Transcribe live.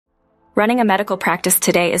Running a medical practice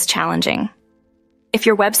today is challenging. If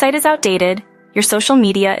your website is outdated, your social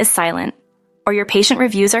media is silent, or your patient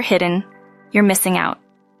reviews are hidden, you're missing out.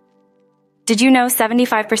 Did you know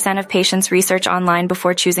 75% of patients research online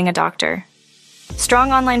before choosing a doctor?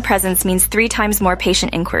 Strong online presence means 3 times more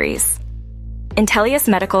patient inquiries. Intellius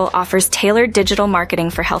Medical offers tailored digital marketing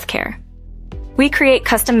for healthcare. We create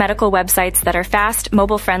custom medical websites that are fast,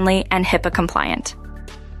 mobile-friendly, and HIPAA-compliant.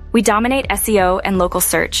 We dominate SEO and local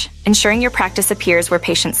search, ensuring your practice appears where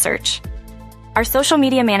patients search. Our social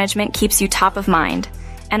media management keeps you top of mind,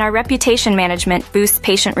 and our reputation management boosts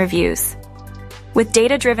patient reviews. With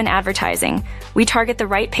data-driven advertising, we target the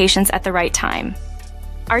right patients at the right time.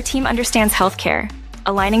 Our team understands healthcare,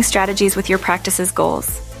 aligning strategies with your practice's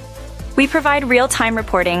goals. We provide real-time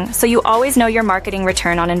reporting so you always know your marketing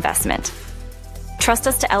return on investment. Trust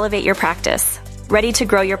us to elevate your practice, ready to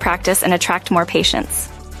grow your practice and attract more patients.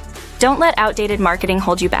 Don't let outdated marketing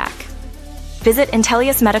hold you back. Visit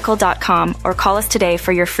intelliusmedical.com or call us today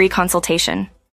for your free consultation.